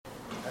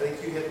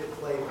if you hit the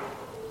play button.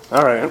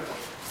 All right.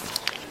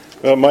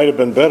 Well, it might have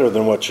been better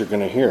than what you're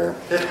going to hear.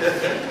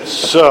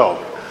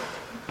 So,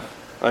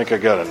 I think I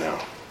got it now.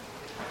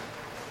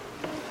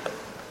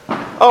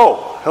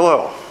 Oh,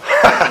 hello.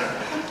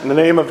 In the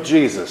name of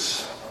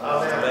Jesus.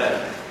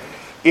 Amen.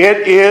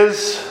 It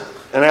is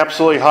an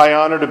absolutely high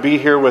honor to be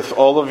here with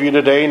all of you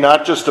today,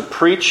 not just to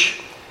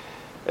preach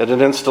at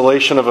an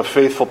installation of a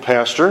faithful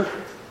pastor,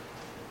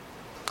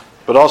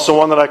 but also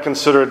one that I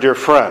consider a dear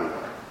friend.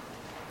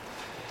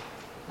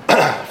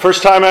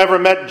 First time I ever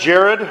met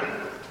Jared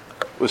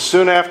was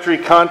soon after he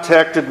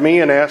contacted me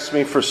and asked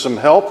me for some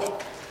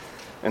help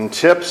and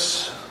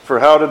tips for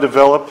how to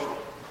develop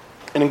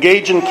and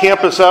engage in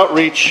campus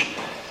outreach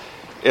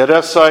at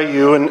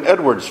SIU in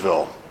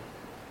Edwardsville.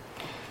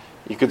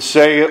 You could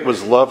say it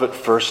was love at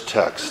first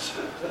text,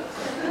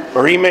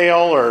 or email,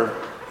 or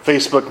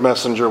Facebook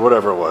Messenger,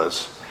 whatever it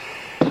was.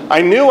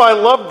 I knew I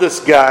loved this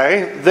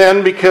guy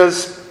then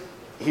because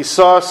he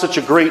saw such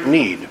a great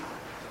need,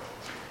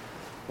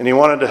 and he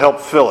wanted to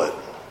help fill it.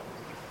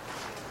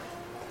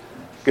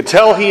 I could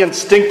tell he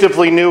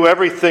instinctively knew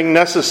everything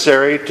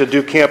necessary to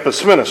do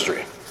campus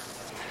ministry.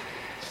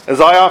 As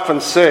I often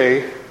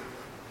say,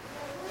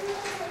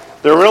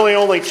 there are really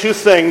only two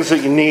things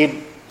that you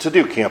need to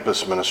do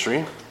campus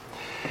ministry: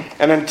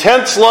 an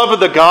intense love of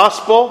the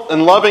gospel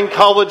and loving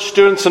college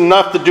students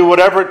enough to do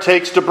whatever it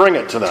takes to bring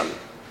it to them.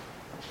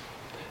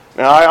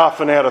 Now, I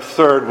often add a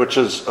third, which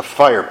is a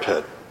fire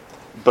pit,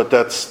 but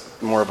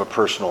that's more of a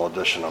personal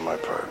addition on my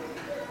part.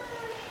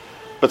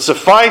 But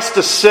suffice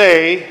to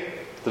say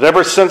that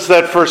ever since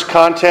that first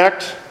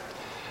contact,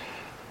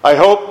 I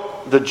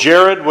hope that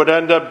Jared would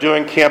end up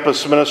doing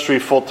campus ministry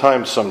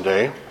full-time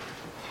someday.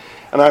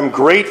 And I'm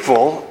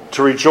grateful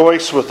to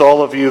rejoice with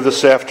all of you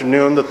this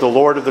afternoon that the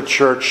Lord of the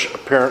church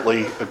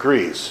apparently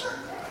agrees.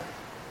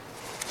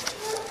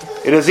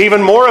 It is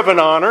even more of an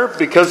honor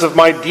because of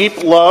my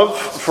deep love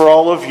for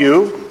all of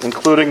you,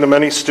 including the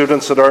many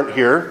students that aren't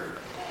here.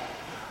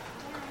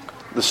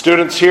 The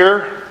students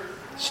here,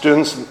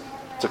 students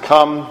to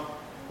come,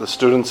 the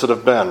students that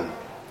have been.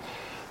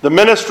 The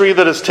ministry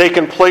that has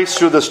taken place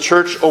through this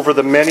church over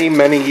the many,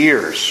 many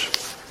years.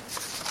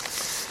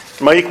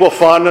 My equal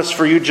fondness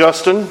for you,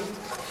 Justin,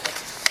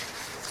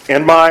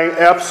 and my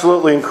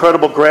absolutely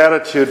incredible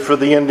gratitude for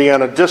the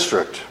Indiana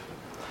District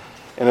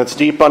and its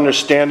deep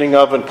understanding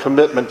of and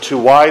commitment to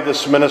why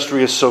this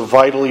ministry is so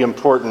vitally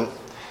important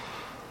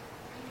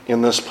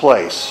in this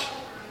place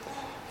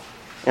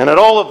and at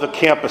all of the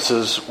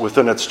campuses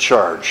within its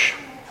charge.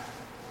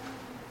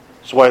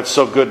 That's why it's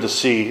so good to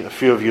see a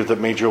few of you that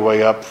made your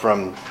way up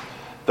from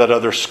that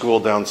other school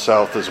down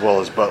south as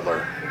well as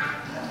Butler.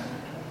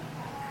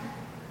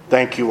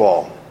 Thank you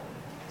all.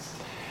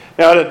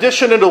 Now, in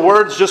addition to the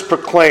words just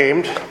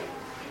proclaimed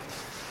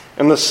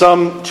and the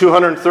some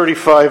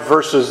 235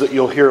 verses that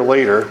you'll hear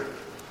later,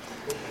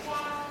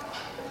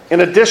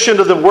 in addition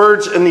to the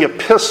words in the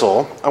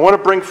epistle, I want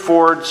to bring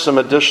forward some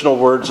additional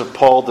words of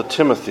Paul to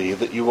Timothy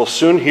that you will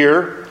soon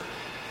hear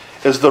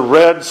as the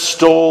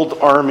red-stoled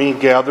army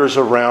gathers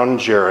around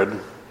Jared,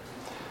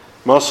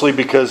 mostly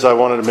because I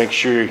wanted to make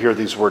sure you hear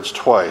these words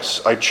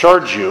twice. I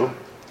charge you,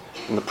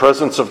 in the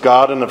presence of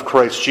God and of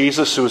Christ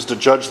Jesus, who is to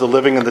judge the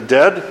living and the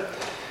dead,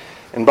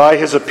 and by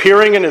his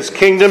appearing in his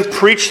kingdom,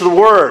 preach the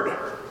word.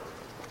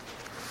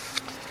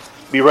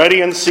 Be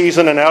ready in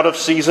season and out of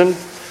season.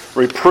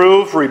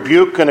 Reprove,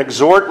 rebuke, and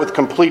exhort with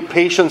complete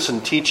patience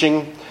and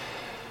teaching.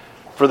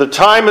 For the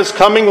time is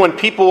coming when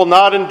people will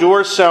not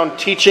endure sound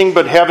teaching,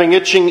 but having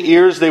itching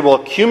ears, they will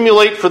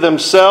accumulate for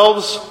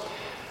themselves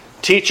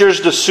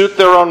teachers to suit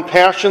their own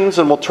passions,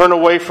 and will turn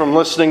away from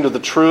listening to the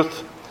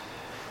truth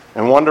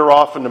and wander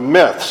off into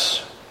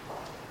myths.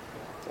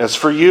 As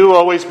for you,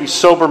 always be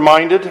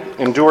sober-minded,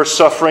 endure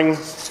suffering,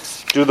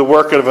 do the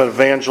work of an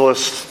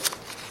evangelist,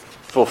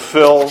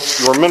 fulfill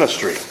your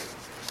ministry.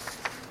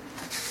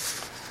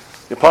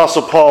 The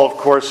Apostle Paul, of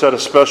course, had a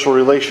special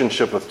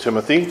relationship with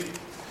Timothy.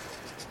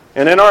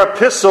 And in our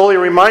epistle, he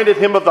reminded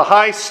him of the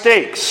high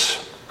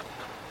stakes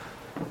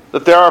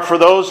that there are for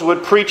those who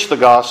would preach the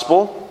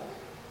gospel.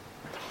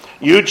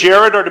 You,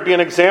 Jared, are to be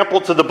an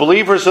example to the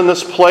believers in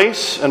this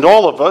place and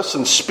all of us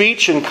in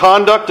speech and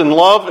conduct and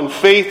love and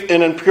faith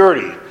and in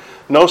purity.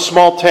 No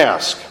small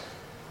task.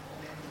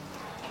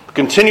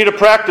 Continue to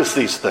practice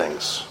these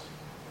things.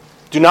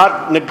 Do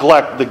not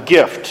neglect the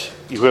gift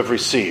you have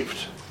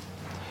received.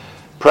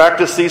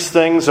 Practice these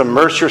things,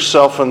 immerse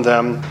yourself in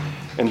them,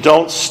 and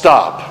don't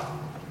stop.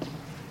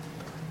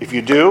 If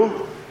you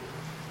do,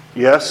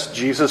 yes,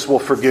 Jesus will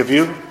forgive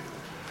you,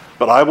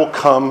 but I will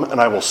come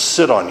and I will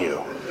sit on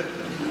you.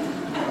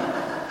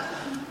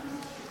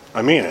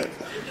 I mean it.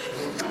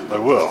 I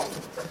will.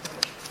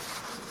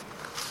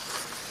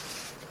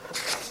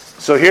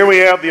 So here we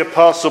have the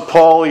Apostle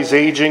Paul. He's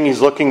aging.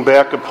 He's looking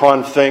back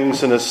upon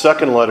things in his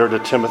second letter to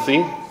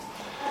Timothy,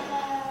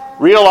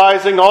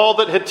 realizing all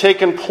that had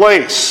taken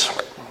place,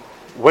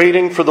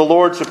 waiting for the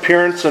Lord's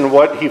appearance and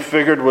what he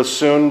figured was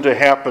soon to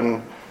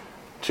happen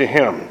to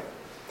him.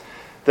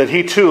 That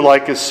he too,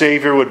 like his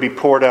Savior, would be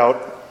poured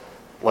out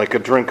like a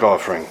drink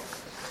offering.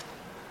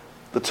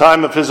 The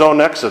time of his own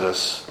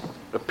exodus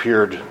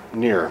appeared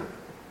near.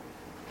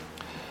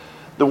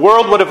 The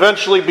world would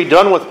eventually be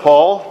done with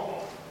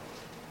Paul,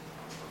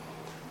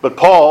 but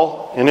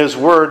Paul, in his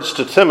words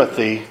to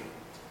Timothy,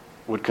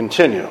 would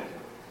continue.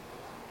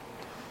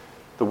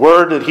 The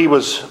word that he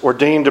was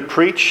ordained to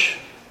preach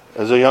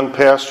as a young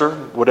pastor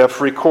would have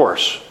free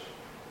course,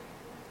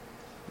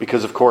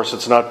 because of course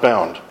it's not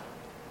bound,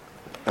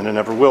 and it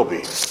never will be.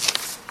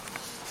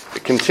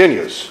 It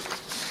continues.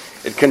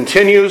 It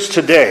continues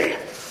today,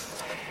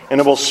 and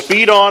it will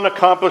speed on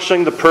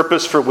accomplishing the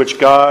purpose for which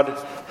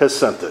God has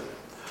sent it.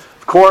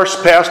 Of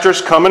course,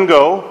 pastors come and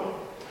go,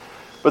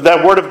 but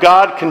that word of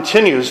God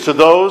continues to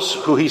those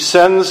who he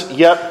sends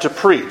yet to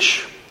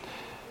preach.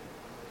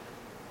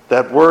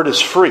 That word is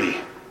free,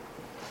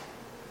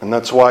 and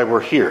that's why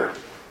we're here.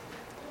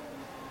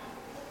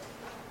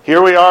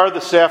 Here we are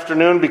this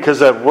afternoon because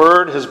that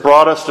word has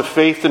brought us to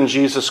faith in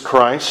Jesus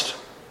Christ.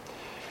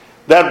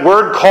 That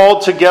word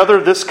called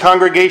together this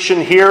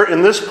congregation here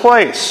in this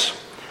place,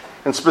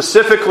 and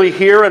specifically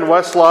here in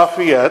West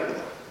Lafayette,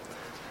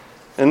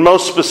 and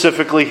most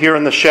specifically here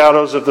in the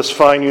shadows of this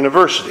fine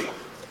university.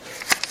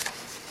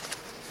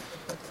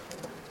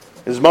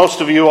 As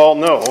most of you all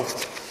know,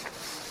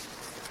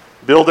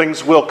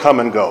 buildings will come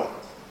and go.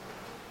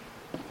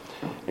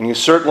 And you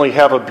certainly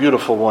have a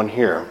beautiful one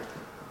here.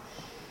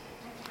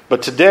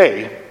 But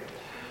today,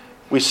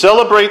 we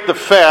celebrate the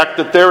fact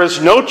that there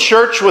is no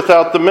church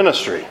without the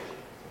ministry.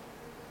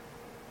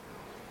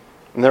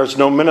 And there is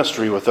no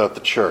ministry without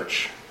the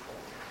church.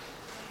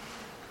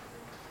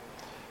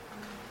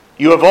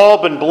 You have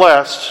all been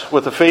blessed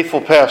with a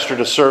faithful pastor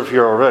to serve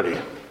here already.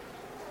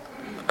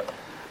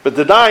 But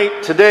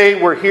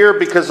today we're here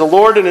because the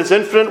Lord in his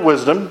infinite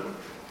wisdom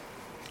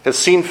has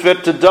seen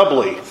fit to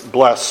doubly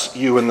bless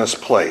you in this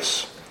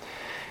place,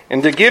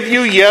 and to give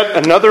you yet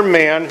another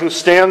man who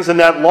stands in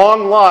that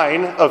long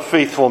line of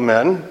faithful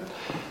men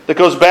that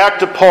goes back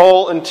to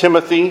Paul and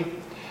Timothy,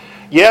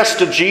 yes,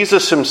 to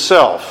Jesus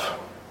himself,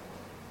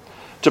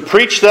 to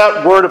preach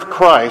that word of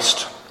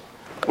Christ,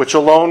 which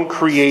alone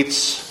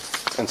creates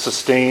and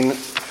sustains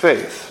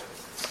faith.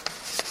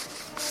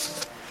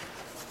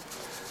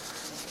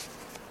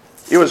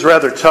 It was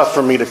rather tough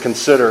for me to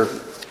consider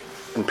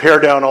and pare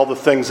down all the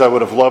things I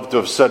would have loved to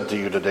have said to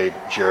you today,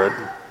 Jared.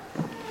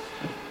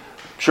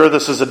 I'm sure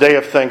this is a day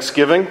of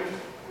thanksgiving.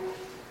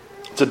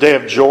 It's a day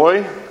of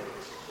joy.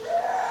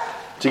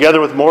 Together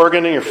with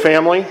Morgan and your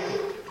family,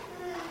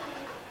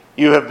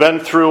 you have been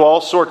through all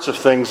sorts of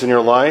things in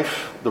your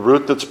life, the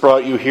route that's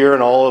brought you here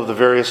and all of the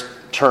various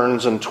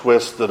turns and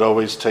twists that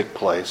always take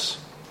place.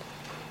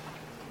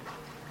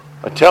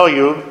 I tell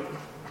you,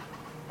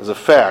 as a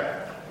fact,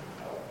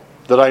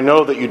 that I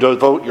know that you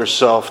devote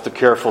yourself to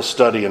careful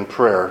study and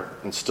prayer,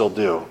 and still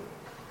do.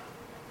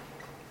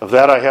 Of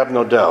that I have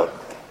no doubt.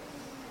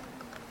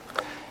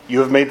 You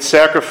have made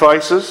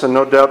sacrifices and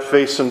no doubt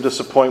faced some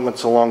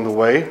disappointments along the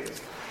way.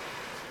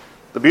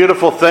 The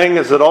beautiful thing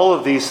is that all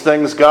of these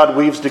things God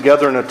weaves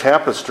together in a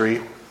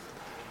tapestry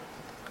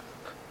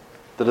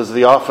that is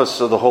the office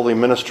of the holy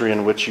ministry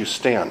in which you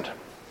stand,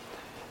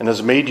 and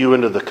has made you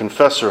into the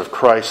confessor of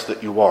Christ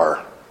that you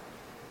are.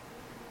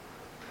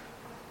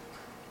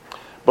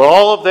 But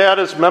all of that,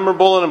 as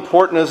memorable and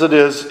important as it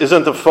is,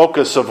 isn't the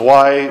focus of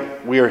why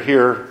we are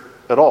here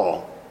at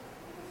all.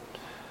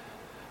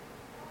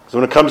 Because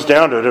when it comes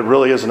down to it, it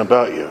really isn't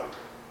about you.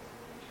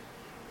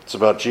 It's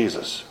about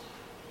Jesus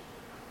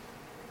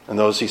and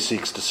those he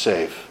seeks to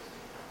save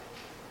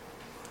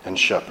and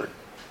shepherd.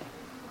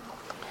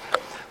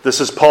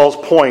 This is Paul's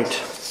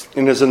point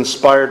in his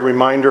inspired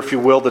reminder, if you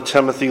will, to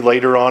Timothy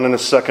later on in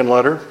his second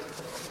letter.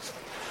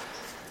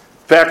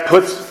 In fact,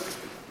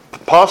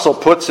 Apostle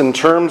puts in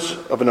terms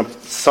of a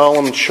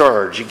solemn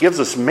charge. He gives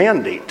us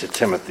mandate to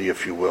Timothy,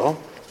 if you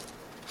will.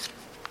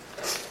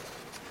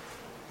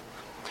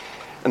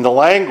 And the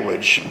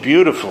language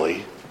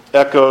beautifully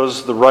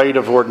echoes the rite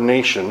of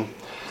ordination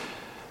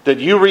that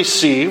you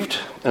received,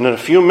 and in a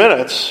few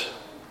minutes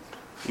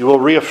you will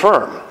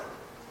reaffirm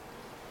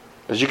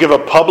as you give a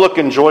public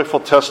and joyful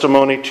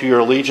testimony to your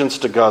allegiance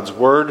to God's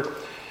Word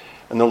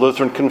and the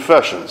Lutheran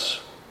confessions,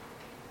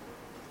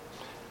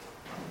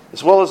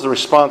 as well as the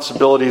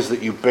responsibilities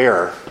that you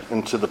bear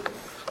into the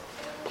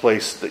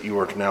place that you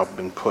are now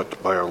been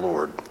put by our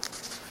Lord.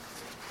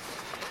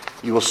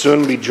 You will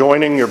soon be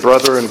joining your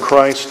brother in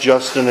Christ,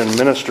 Justin, in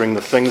ministering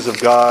the things of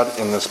God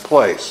in this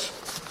place.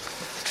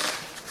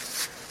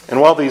 And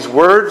while these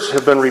words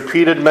have been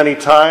repeated many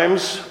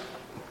times,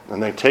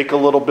 and they take a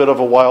little bit of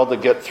a while to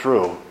get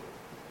through,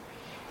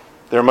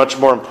 they're much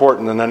more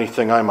important than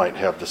anything I might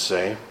have to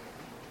say,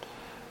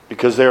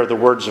 because they are the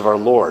words of our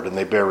Lord, and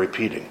they bear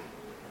repeating.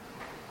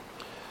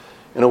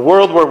 In a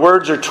world where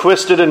words are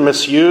twisted and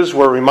misused,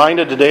 we're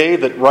reminded today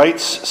that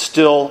rites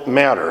still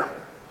matter,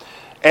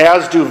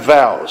 as do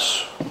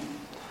vows.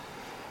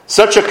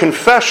 Such a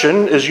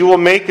confession as you will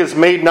make is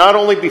made not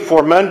only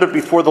before men, but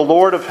before the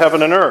Lord of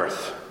heaven and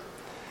earth.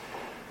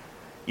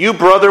 You,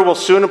 brother, will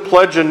soon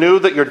pledge anew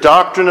that your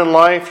doctrine and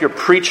life, your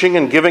preaching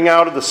and giving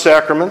out of the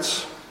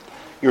sacraments,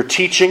 your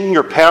teaching,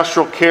 your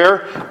pastoral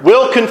care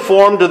will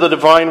conform to the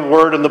divine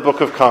word in the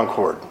Book of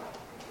Concord.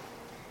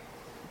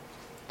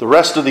 The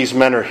rest of these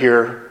men are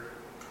here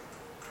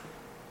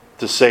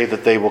to say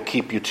that they will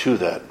keep you to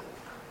that,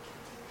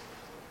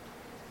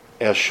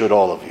 as should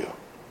all of you.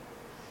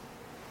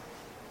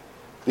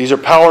 These are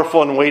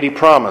powerful and weighty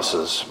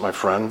promises, my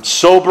friend,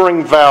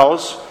 sobering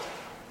vows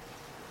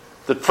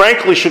that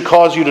frankly should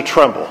cause you to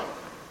tremble.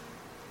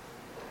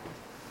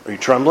 Are you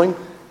trembling?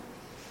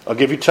 I'll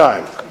give you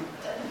time.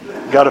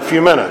 You've got a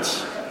few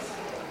minutes.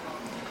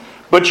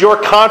 But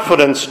your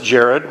confidence,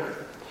 Jared,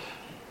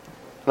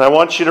 and I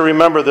want you to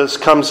remember this,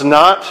 comes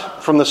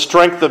not from the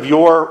strength of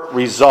your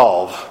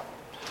resolve,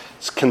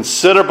 as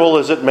considerable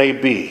as it may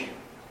be,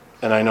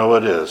 and I know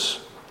it is,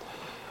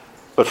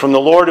 but from the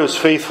Lord who is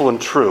faithful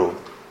and true,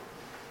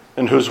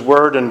 and whose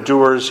word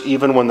endures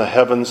even when the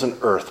heavens and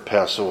earth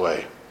pass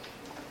away.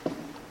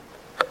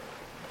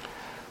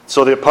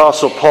 So the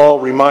Apostle Paul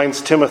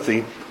reminds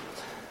Timothy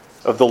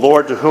of the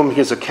Lord to whom he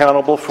is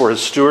accountable for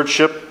his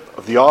stewardship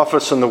of the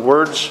office and the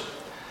words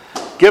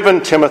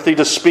given Timothy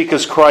to speak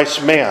as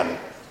Christ's man.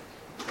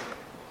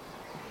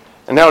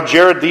 And now,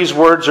 Jared, these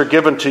words are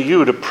given to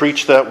you to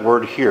preach that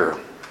word here.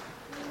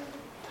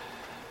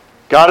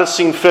 God has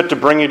seen fit to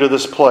bring you to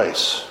this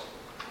place,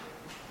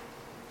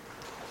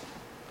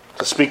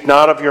 to speak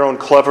not of your own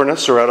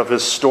cleverness or out of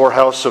his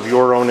storehouse of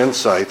your own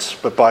insights,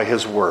 but by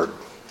his word.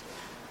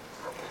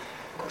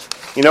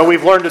 You know,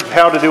 we've learned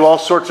how to do all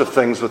sorts of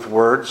things with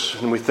words,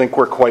 and we think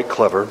we're quite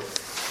clever.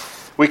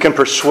 We can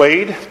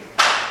persuade.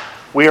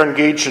 We are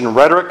engaged in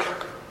rhetoric.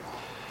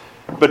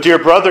 But, dear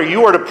brother,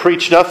 you are to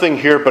preach nothing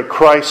here but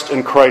Christ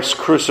and Christ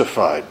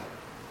crucified.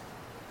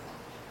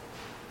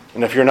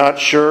 And if you're not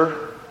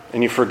sure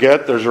and you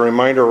forget, there's a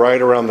reminder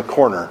right around the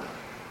corner.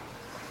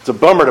 It's a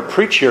bummer to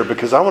preach here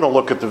because I want to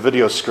look at the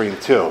video screen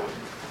too.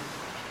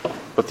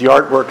 But the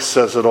artwork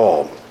says it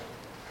all.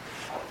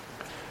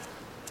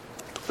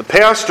 The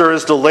pastor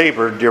is to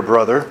labor, dear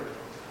brother,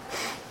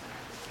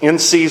 in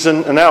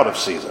season and out of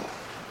season.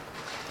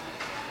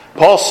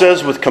 Paul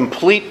says with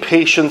complete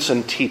patience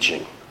and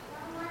teaching.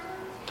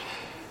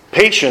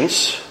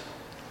 Patience,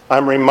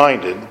 I'm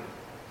reminded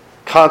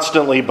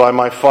constantly by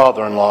my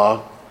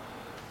father-in-law,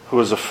 who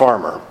is a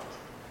farmer,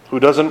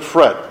 who doesn't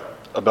fret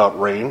about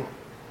rain,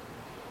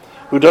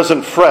 who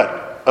doesn't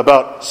fret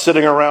about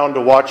sitting around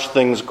to watch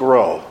things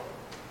grow,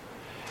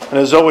 and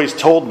has always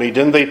told me,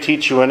 didn't they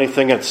teach you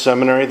anything at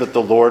seminary that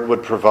the Lord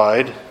would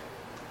provide?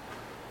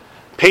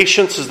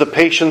 Patience is the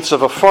patience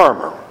of a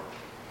farmer.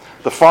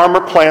 The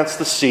farmer plants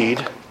the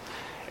seed,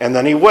 and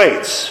then he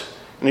waits.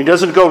 And he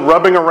doesn't go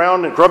grubbing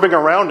around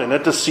in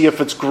it to see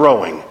if it's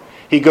growing.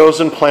 He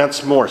goes and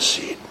plants more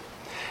seed.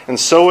 And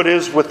so it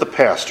is with the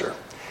pastor.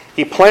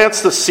 He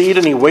plants the seed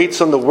and he waits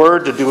on the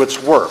word to do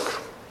its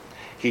work.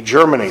 He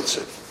germinates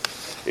it.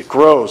 It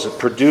grows, it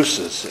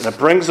produces, and it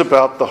brings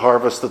about the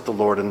harvest that the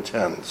Lord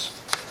intends.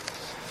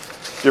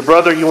 Dear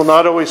brother, you will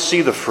not always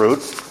see the fruit,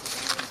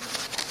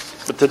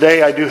 but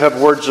today I do have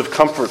words of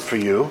comfort for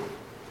you.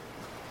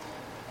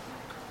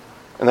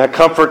 And that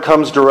comfort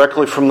comes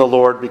directly from the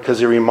Lord because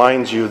he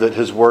reminds you that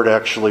his word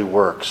actually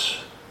works.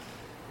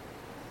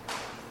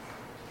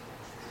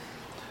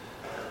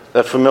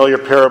 That familiar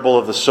parable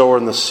of the sower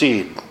and the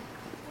seed,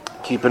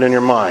 keep it in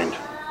your mind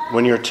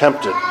when you're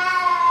tempted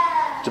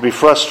to be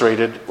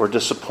frustrated or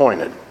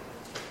disappointed.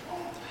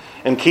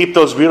 And keep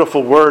those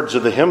beautiful words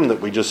of the hymn that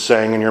we just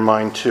sang in your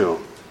mind too.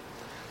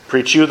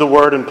 Preach you the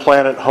word and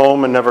plant it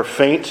home and never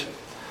faint.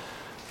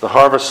 The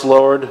harvest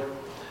Lord,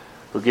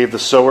 who gave the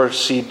sower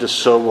seed to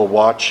sow, will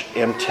watch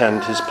and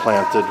tend his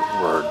planted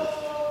word.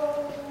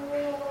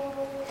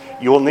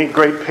 You will need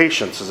great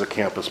patience as a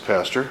campus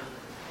pastor,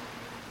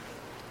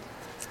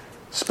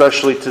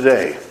 especially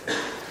today.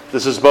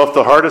 This is both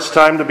the hardest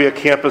time to be a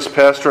campus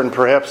pastor and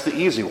perhaps the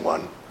easy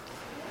one.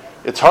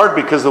 It's hard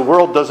because the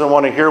world doesn't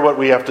want to hear what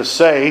we have to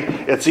say.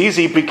 It's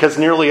easy because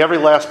nearly every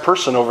last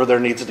person over there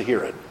needs to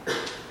hear it.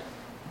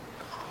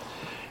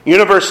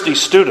 University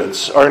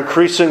students are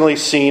increasingly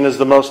seen as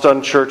the most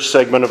unchurched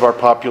segment of our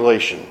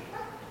population.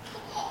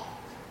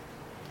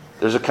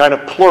 There's a kind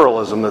of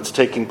pluralism that's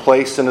taking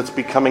place and it's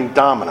becoming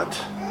dominant.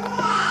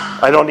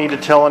 I don't need to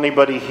tell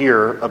anybody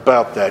here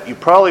about that. You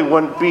probably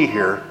wouldn't be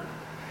here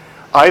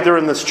either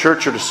in this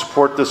church or to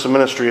support this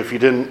ministry if you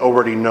didn't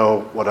already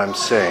know what I'm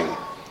saying.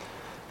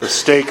 The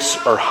stakes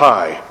are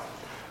high.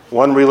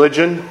 One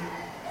religion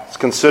is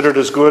considered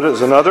as good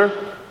as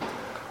another,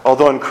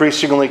 although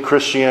increasingly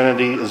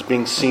Christianity is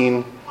being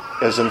seen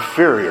as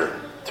inferior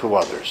to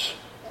others.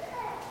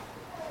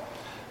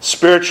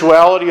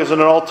 Spirituality is at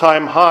an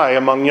all-time high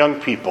among young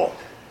people,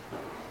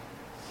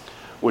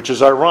 which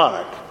is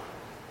ironic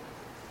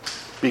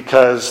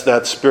because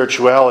that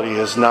spirituality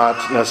is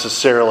not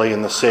necessarily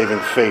in the saving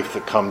faith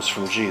that comes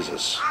from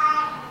Jesus.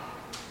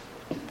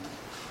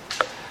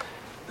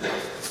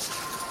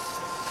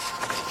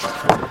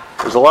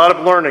 There's a lot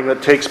of learning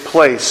that takes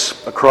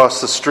place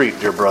across the street,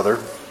 dear brother.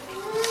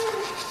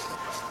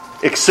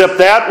 Except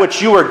that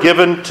which you are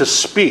given to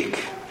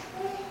speak.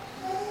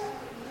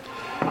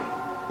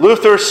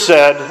 Luther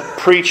said,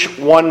 preach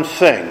one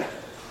thing.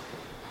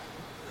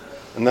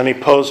 And then he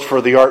posed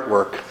for the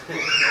artwork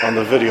on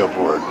the video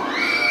board.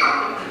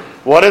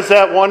 What is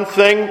that one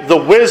thing? The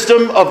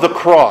wisdom of the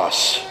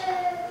cross.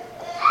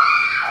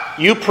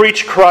 You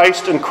preach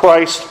Christ and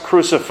Christ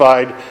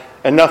crucified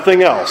and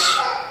nothing else.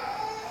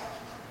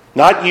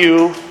 Not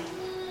you,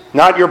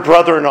 not your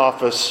brother in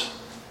office.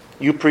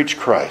 You preach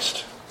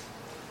Christ.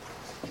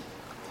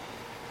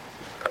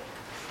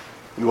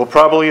 You will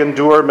probably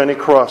endure many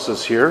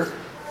crosses here.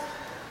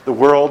 The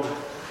world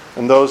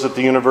and those at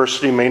the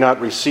university may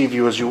not receive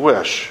you as you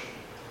wish.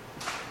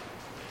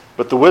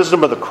 But the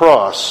wisdom of the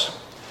cross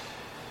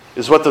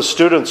is what the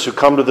students who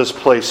come to this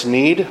place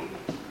need,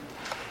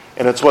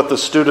 and it's what the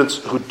students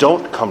who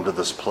don't come to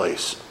this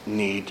place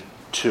need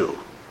too.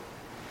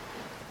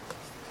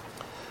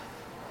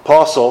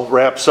 Apostle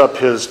wraps up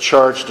his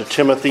charge to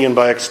Timothy and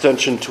by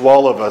extension to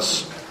all of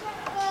us,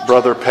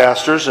 brother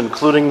pastors,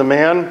 including the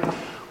man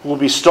who will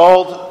be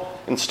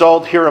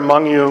installed here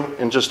among you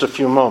in just a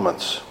few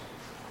moments,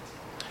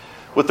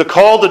 with the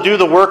call to do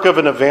the work of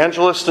an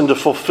evangelist and to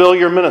fulfill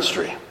your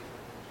ministry.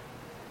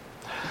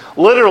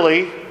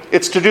 Literally,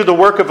 it's to do the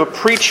work of a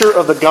preacher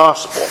of the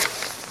gospel,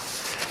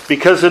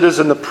 because it is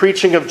in the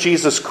preaching of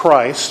Jesus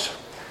Christ,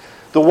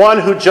 the one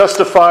who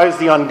justifies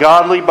the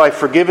ungodly by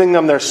forgiving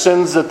them their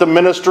sins, that the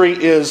ministry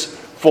is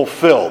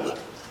fulfilled.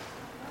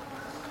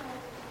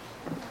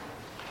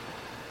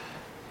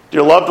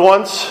 Dear loved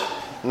ones,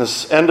 in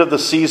this end of the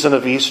season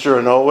of Easter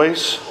and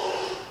always,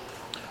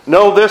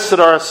 know this, that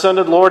our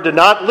ascended Lord did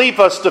not leave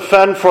us to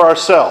fend for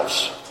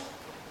ourselves.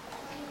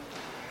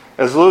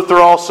 As Luther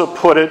also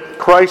put it,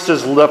 Christ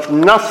has left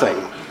nothing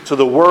to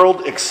the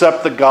world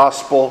except the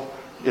gospel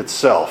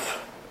itself.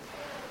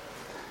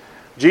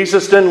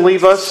 Jesus didn't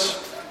leave us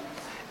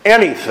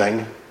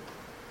anything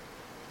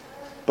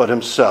but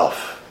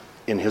himself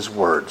in his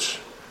words.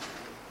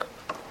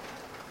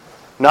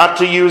 Not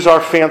to use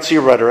our fancy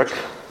rhetoric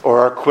or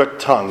our quick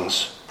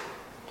tongues,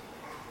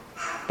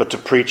 but to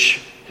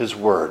preach his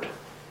word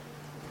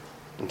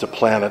and to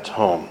plant it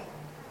home.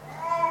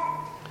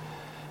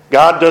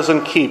 God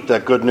doesn't keep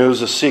that good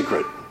news a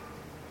secret.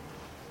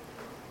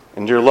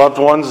 And dear loved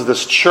ones,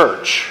 this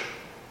church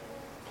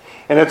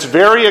and its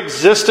very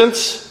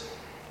existence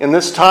in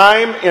this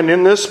time and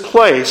in this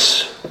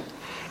place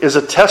is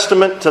a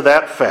testament to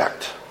that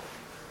fact.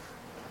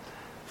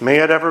 May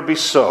it ever be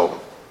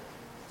so.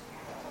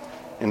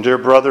 And dear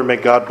brother, may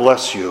God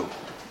bless you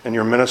and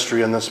your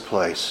ministry in this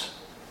place.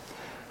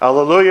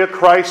 Hallelujah,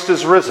 Christ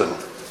is risen.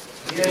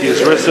 He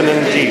is risen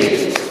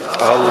indeed.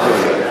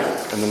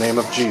 Hallelujah. In the name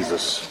of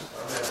Jesus.